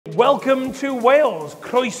Welcome to Wales,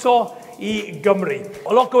 croeso I Gymru.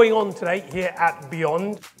 A lot going on today here at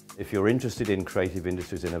Beyond. If you're interested in creative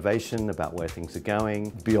industries innovation, about where things are going,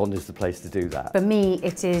 Beyond is the place to do that. For me,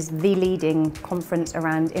 it is the leading conference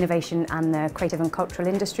around innovation and the creative and cultural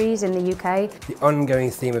industries in the UK. The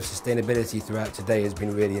ongoing theme of sustainability throughout today has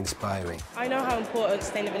been really inspiring. I know how important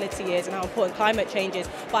sustainability is and how important climate change is,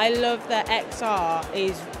 but I love that XR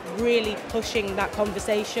is really pushing that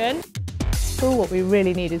conversation. What we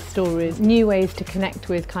really need is stories, new ways to connect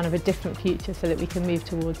with kind of a different future so that we can move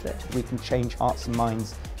towards it. We can change hearts and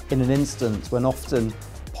minds in an instant when often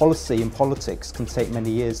policy and politics can take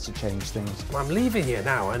many years to change things. I'm leaving here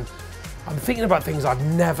now and I'm thinking about things I've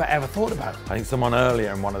never ever thought about. I think someone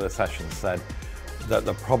earlier in one of the sessions said that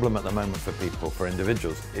the problem at the moment for people, for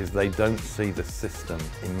individuals, is they don't see the system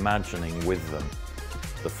imagining with them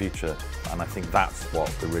the future, and I think that's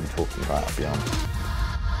what we're really talking about at Beyond.